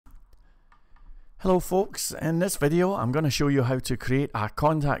Hello folks, in this video I'm going to show you how to create a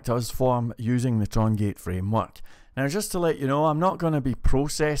Contact Us form using the Trongate framework. Now just to let you know, I'm not going to be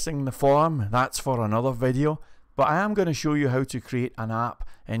processing the form, that's for another video, but I am going to show you how to create an app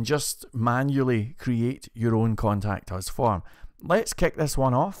and just manually create your own Contact Us form. Let's kick this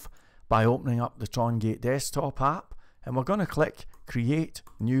one off by opening up the Trongate desktop app, and we're going to click Create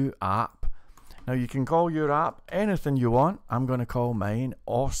New App. Now you can call your app anything you want. I'm going to call mine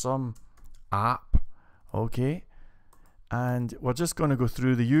Awesome App. Okay, and we're just going to go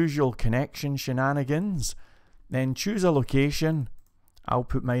through the usual connection shenanigans, then choose a location. I'll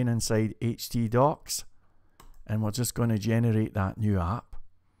put mine inside htdocs, and we're just going to generate that new app.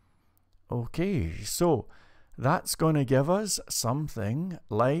 Okay, so that's going to give us something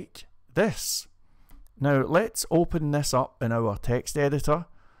like this. Now let's open this up in our text editor.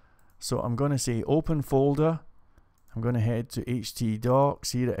 So I'm going to say open folder. I'm going to head to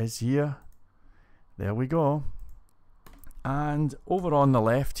htdocs. Here it is here. There we go. And over on the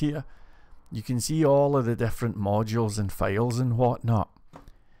left here, you can see all of the different modules and files and whatnot.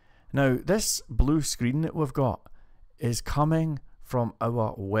 Now, this blue screen that we've got is coming from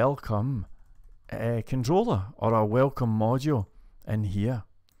our welcome controller, or our welcome module in here.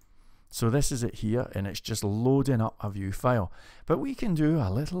 So this is it here, and it's just loading up a view file. But we can do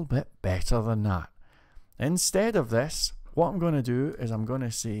a little bit better than that. Instead of this, what I'm going to do is I'm going to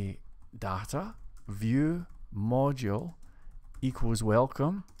say data view module equals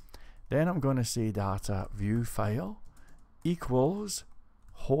welcome. Then I'm going to say data view file equals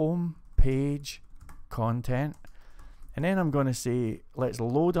home page content. And then I'm going to say let's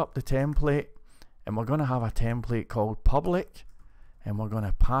load up the template, and we're going to have a template called public, and we're going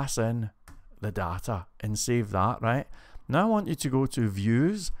to pass in the data and save that. Right now I want you to go to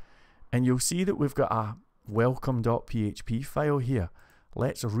views, and you'll see that we've got a welcome.php file here.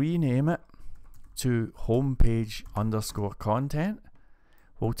 Let's rename it to homepage_content.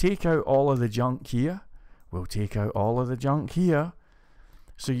 We'll take out all of the junk here. We'll take out all of the junk here.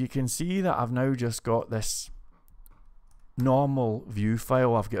 So you can see that I've now just got this normal view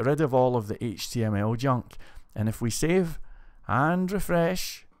file. I've got rid of all of the HTML junk. And if we save and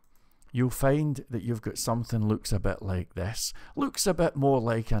refresh, you'll find that you've got something looks a bit like this. Looks a bit more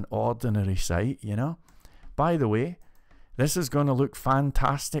like an ordinary site, you know. By the way, this is going to look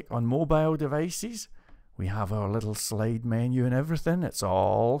fantastic on mobile devices. We have our little slide menu and everything. It's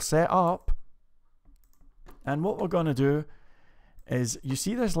all set up. And what we're going to do is, you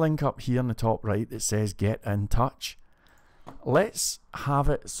see this link up here in the top right that says get in touch. Let's have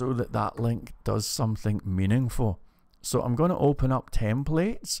it so that that link does something meaningful. So I'm going to open up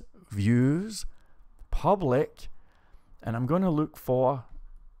templates, views, public, and I'm going to look for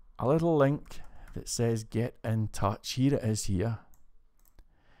a little link that says get in touch. Here it is here,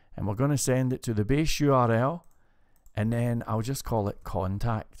 and we're going to send it to the base URL, and then I'll just call it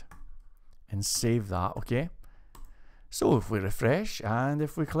contact and save that. Okay, so if we refresh and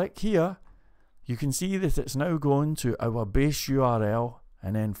if we click here, you can see that it's now going to our base URL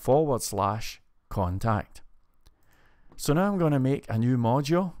and then /contact. So now I'm going to make a new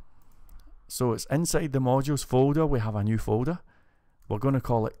module. So it's inside the modules folder. We have a new folder. We're going to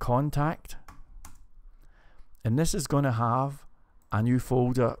call it contact. And this is going to have a new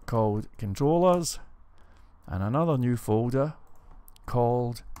folder called controllers and another new folder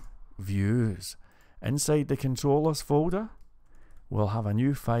called views. Inside the controllers folder, we'll have a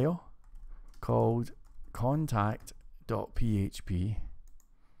new file called contact.php.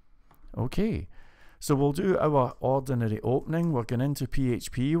 Okay, so we'll do our ordinary opening. We're going into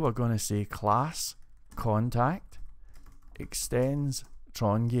PHP. We're going to say class contact extends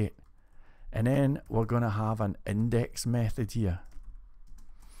Trongate. And then we're going to have an index method here.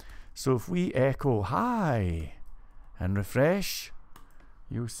 So if we echo hi and refresh,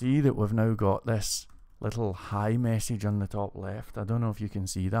 you'll see that we've now got this little hi message on the top left. I don't know if you can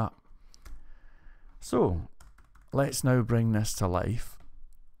see that. So let's now bring this to life.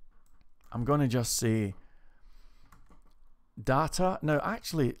 I'm going to just say data. Now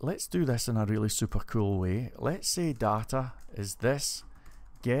actually, let's do this in a really super cool way. Let's say data is this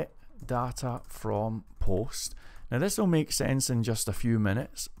get data from post. Now this will make sense in just a few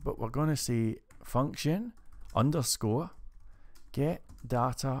minutes, but we're going to say function underscore get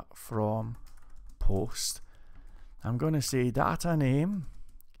data from post. I'm going to say data name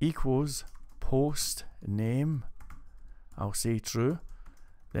equals post name. I'll say true.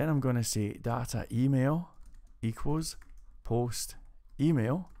 Then I'm going to say data email equals post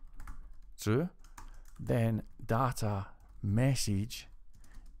email. True. Then data message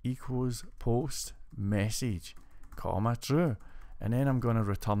equals post message, comma true. and then I'm going to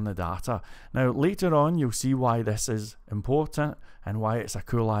return the data. Now later on you'll see why this is important and why it's a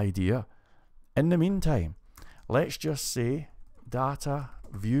cool idea. In the meantime, let's just say data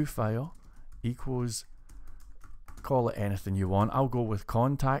view file equals, call it anything you want. I'll go with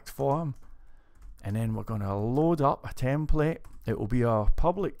contact form, and then we're going to load up a template. It will be our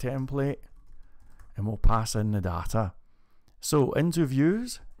public template, and we'll pass in the data. So into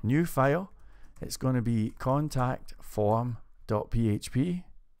views, new file, it's going to be contact form.php,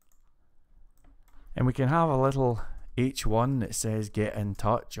 and we can have a little h1 that says get in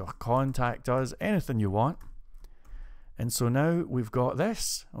touch or contact us, anything you want. And so now we've got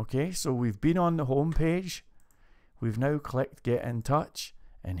this. Okay, so we've been on the home page, we've now clicked get in touch,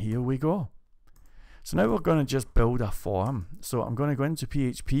 and here we go. So now we're going to just build a form. So I'm going to go into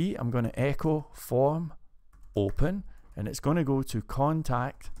PHP, I'm going to echo form open, and it's going to go to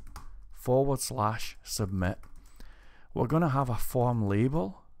contact/submit. We're going to have a form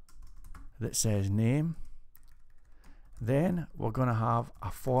label that says name. Then we're going to have a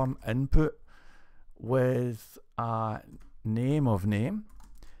form input with a name of name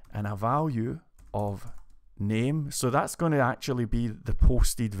and a value of name. So that's going to actually be the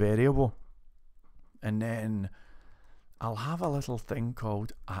posted variable. And then I'll have a little thing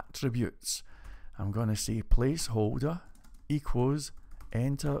called attributes. I'm going to say placeholder equals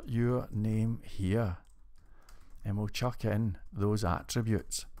enter your name here, and we'll chuck in those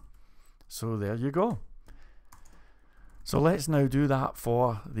attributes. So there you go. So let's now do that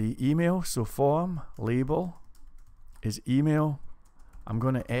for the email. So form label is email. I'm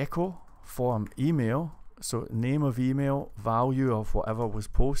going to echo form email. So name of email, value of whatever was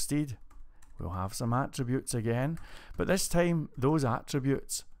posted. We'll have some attributes again, but this time those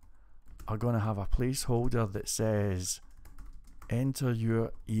attributes are going to have a placeholder that says enter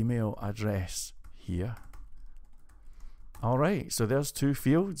your email address here. Alright, so there's two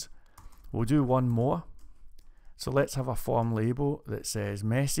fields. We'll do one more. So let's have a form label that says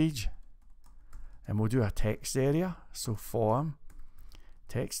message, and we'll do a text area. So form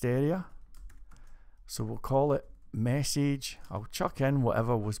text area, so we'll call it message. I'll chuck in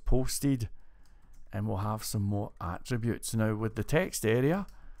whatever was posted, and we'll have some more attributes. Now with the text area,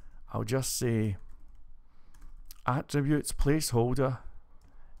 I'll just say attributes placeholder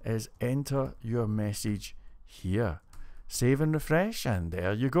is enter your message here. Save and refresh, and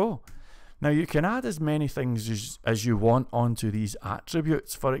there you go. Now you can add as many things as you want onto these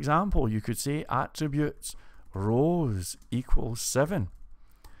attributes. For example, you could say attributes rows equals 7.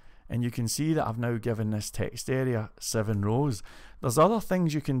 And you can see that I've now given this text area 7 rows. There's other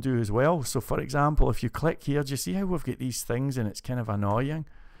things you can do as well. So for example, if you click here, do you see how we've got these things and it's kind of annoying?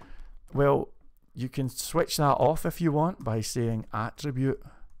 Well, you can switch that off if you want by saying attribute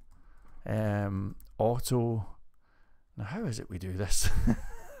auto. Now how is it we do this?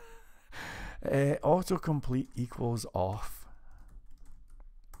 Autocomplete equals off.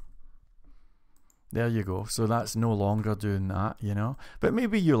 There you go. So that's no longer doing that, you know. But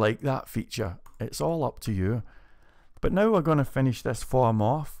maybe you like that feature. It's all up to you. But now we're going to finish this form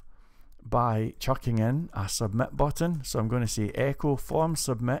off by chucking in a submit button. So I'm going to say echo form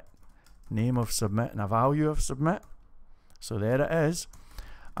submit, name of submit, and a value of submit. So there it is.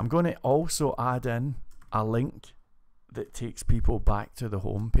 I'm going to also add in a link that takes people back to the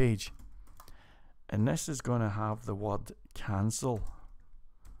home page. And this is going to have the word cancel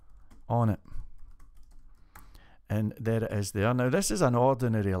on it. And there it is there. Now this is an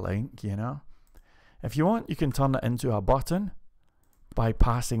ordinary link, you know. If you want, you can turn it into a button by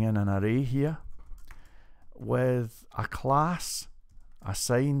passing in an array here with a class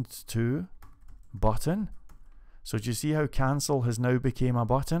assigned to button. So do you see how cancel has now become a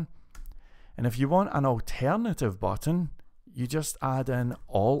button? And if you want an alternative button, you just add in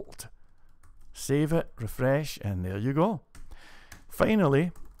alt, save it, refresh, and there you go.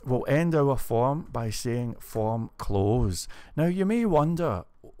 Finally, we'll end our form by saying form close. Now you may wonder,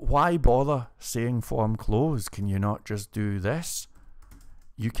 why bother saying form close? Can you not just do this?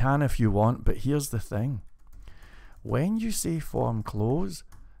 You can if you want, but here's the thing. When you say form close,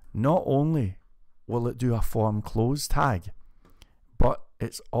 not only will it do a form close tag, but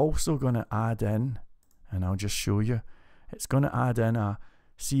it's also going to add in, and I'll just show you, it's going to add in a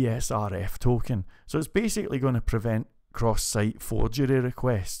CSRF token. So it's basically going to prevent cross-site forgery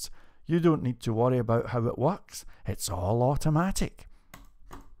requests. You don't need to worry about how it works. It's all automatic.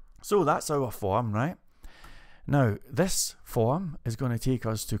 So that's our form, right? Now this form is going to take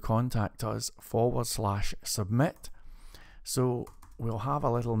us to contact us /submit. So we'll have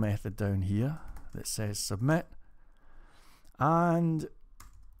a little method down here that says submit. And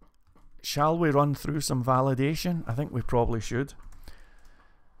shall we run through some validation? I think we probably should.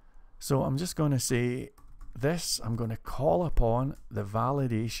 So I'm just going to say this, I'm going to call upon the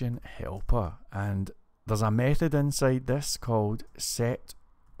validation helper, and there's a method inside this called set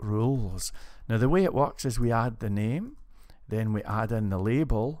rules. Now the way it works is we add the name, then we add in the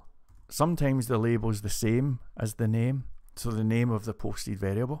label. Sometimes the label is the same as the name, so the name of the posted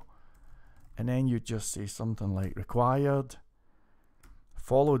variable, and then you just say something like required,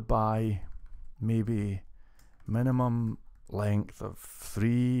 followed by maybe minimum length of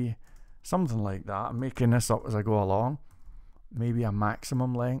 3, something like that. I'm making this up as I go along. Maybe a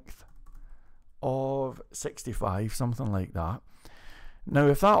maximum length of 65, something like that. Now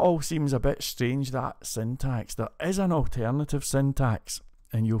if that all seems a bit strange, that syntax, there is an alternative syntax,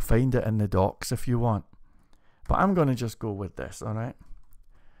 and you'll find it in the docs if you want. But I'm going to just go with this, alright?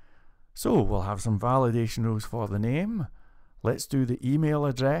 So we'll have some validation rules for the name. Let's do the email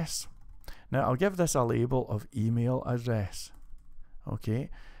address. Now I'll give this a label of email address.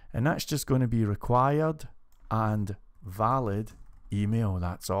 Okay, and that's just going to be required and valid email.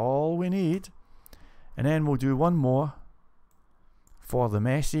 That's all we need. And then we'll do one more for the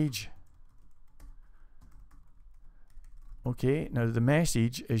message. Okay, now the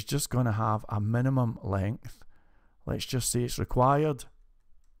message is just going to have a minimum length. Let's just say it's required.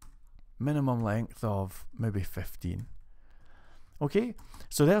 Minimum length of maybe 15. Okay,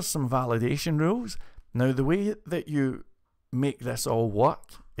 so there's some validation rules. Now the way that you make this all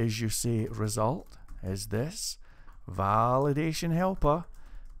work is you say result is this validation helper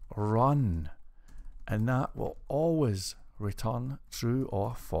run, and that will always return true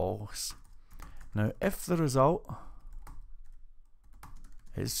or false. Now if the result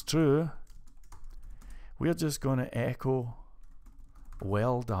is true, we're just going to echo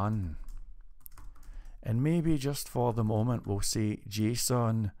well done, and maybe just for the moment we'll say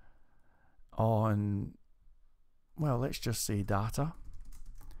JSON on, well, let's just say data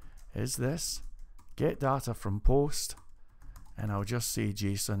is this get data from post, and I'll just say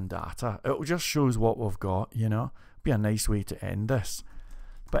JSON data. It just shows what we've got, you know. Be a nice way to end this.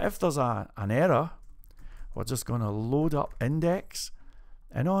 But if there's an error, we're just going to load up index,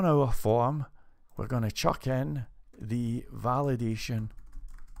 and on our form we're going to chuck in the validation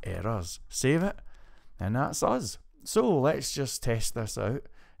errors. Save it, and that's us. So let's just test this out.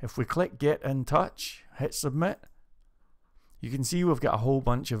 If we click get in touch, hit submit, you can see we've got a whole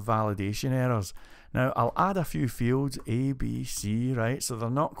bunch of validation errors. Now I'll add a few fields, A, B, C, right? So they're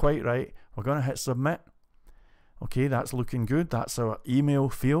not quite right. We're going to hit submit. Okay, that's looking good. That's our email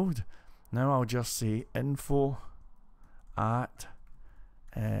field. Now I'll just say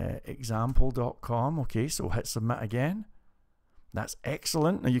info@example.com. Okay, so hit submit again. That's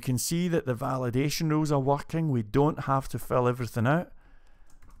excellent. Now you can see that the validation rules are working. We don't have to fill everything out.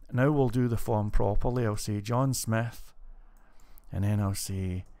 Now we'll do the form properly. I'll say John Smith, and then I'll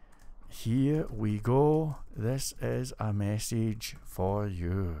say here we go. This is a message for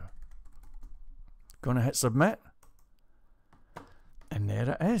you. Gonna hit submit, and there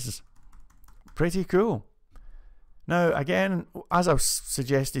it is. Pretty cool. Now again, as I've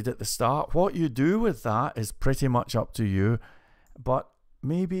suggested at the start, what you do with that is pretty much up to you, but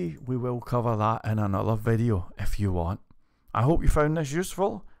maybe we will cover that in another video if you want. I hope you found this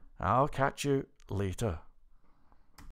useful. I'll catch you later.